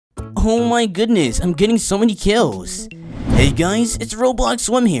Oh my goodness, I'm getting so many kills. Hey guys, it's Roblox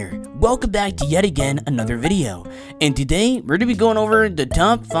Swim here. Welcome back to yet again another video. And today, we're going to be going over the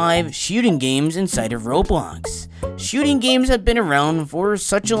top 5 shooting games inside of Roblox. Shooting games have been around for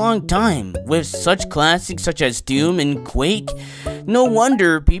such a long time, with such classics such as Doom and Quake. No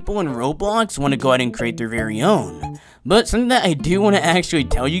wonder people in Roblox want to go ahead and create their very own. But something that I do want to actually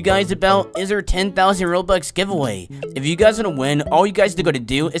tell you guys about is our 10,000 Robux giveaway. If you guys want to win, all you guys got to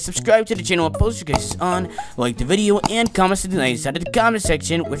do is subscribe to the channel and post your guys on, like the video, and comment something nice out of the comment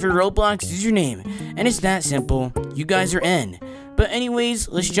section with your Roblox username. And it's that simple. You guys are in. But anyways,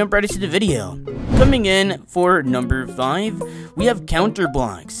 let's jump right into the video. Coming in for number 5, we have Counter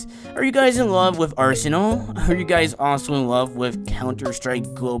Blocks. Are you guys in love with Arsenal? Are you guys also in love with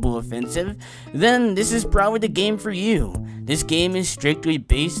Counter-Strike Global Offensive? Then this is probably the game for you. This game is strictly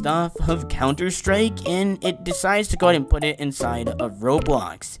based off of Counter-Strike, and it decides to go ahead and put it inside of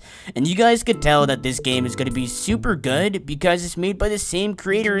Roblox. And you guys could tell that this game is going to be super good because it's made by the same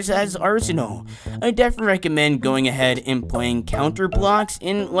creators as Arsenal. I definitely recommend going ahead and playing Counter Blocks,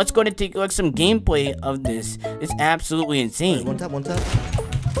 and let's go ahead and take a look at some gameplay of this. It's absolutely insane. One tap, one tap.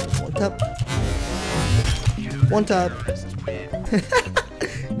 One tap. One tap.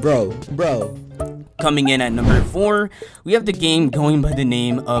 Bro. Coming in at number 4, we have the game going by the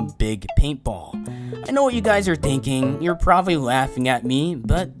name of Big Paintball. I know what you guys are thinking. You're probably laughing at me,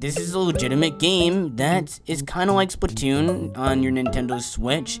 but this is a legitimate game that is kind of like Splatoon on your Nintendo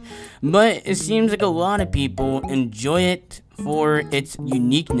Switch, but it seems like a lot of people enjoy it for its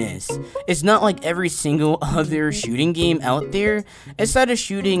uniqueness. It's not like every single other shooting game out there. Instead of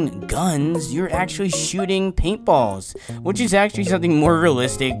shooting guns, you're actually shooting paintballs, which is actually something more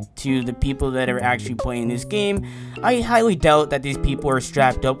realistic to the people that are actually playing this game. I highly doubt that these people are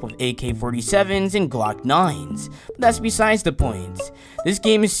strapped up with AK-47s and Glock 9s, but that's besides the point. This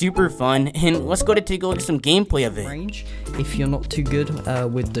game is super fun, and let's go to take a look at some gameplay of it. Range, if you're not too good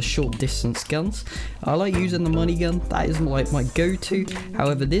with the short distance guns, I like using the money gun. That is like my go-to.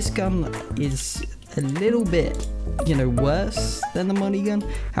 However, this gun is a little bit, worse than the money gun.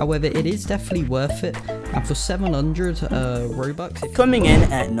 However, it is definitely worth it. And for 700 Robux. Coming in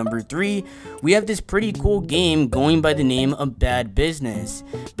at number 3, we have this pretty cool game going by the name of Bad Business.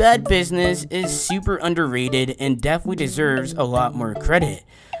 Bad Business is super underrated and definitely deserves a lot more credit.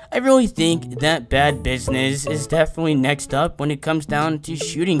 I really think that Bad Business is definitely next up when it comes down to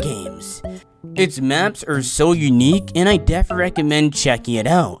shooting games. Its maps are so unique, and I definitely recommend checking it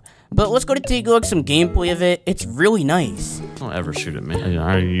out. But let's go to take a look at some gameplay of it. It's really nice. Don't ever shoot at me.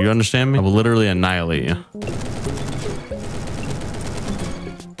 You understand me? I will literally annihilate you.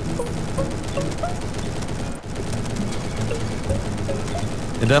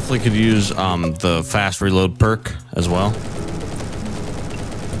 It definitely could use the fast reload perk as well.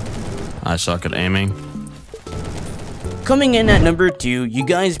 I suck at aiming. Coming in at number 2, you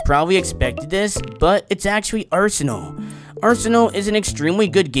guys probably expected this, but it's actually Arsenal. Arsenal is an extremely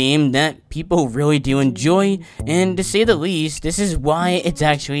good game that people really do enjoy, and to say the least, this is why it's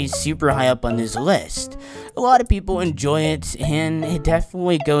actually super high up on this list. A lot of people enjoy it, and it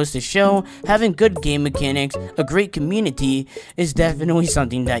definitely goes to show having good game mechanics, a great community, is definitely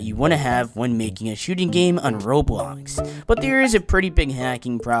something that you want to have when making a shooting game on Roblox. But there is a pretty big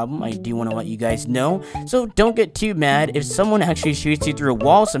hacking problem, I do want to let you guys know, so don't get too mad if someone actually shoots you through a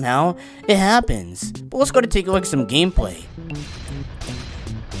wall somehow. It happens. But let's go to take a look at some gameplay.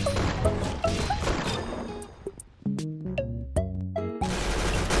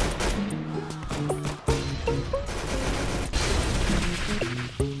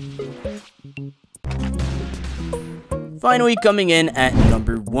 Finally coming in at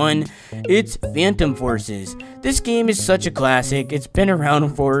number 1, it's Phantom Forces. This game is such a classic, it's been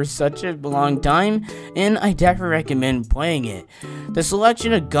around for such a long time, and I definitely recommend playing it. The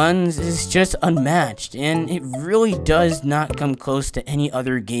selection of guns is just unmatched, and it really does not come close to any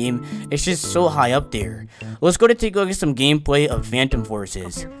other game. It's just so high up there. Let's go to take a look at some gameplay of Phantom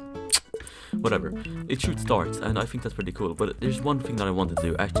Forces. Whatever, it shoots darts, and I think that's pretty cool, but there's one thing that I want to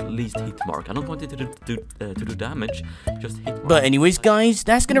do, at least hit mark. I don't want it to do damage, just hit mark. But anyways guys,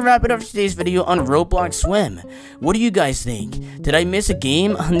 that's gonna wrap it up for today's video on Roblox Swim. What do you guys think? Did I miss a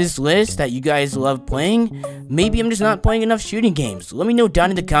game on this list that you guys love playing? Maybe I'm just not playing enough shooting games. Let me know down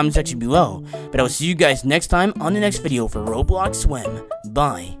in the comment section below. But I will see you guys next time on the next video for Roblox Swim.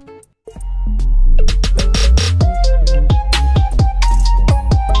 Bye.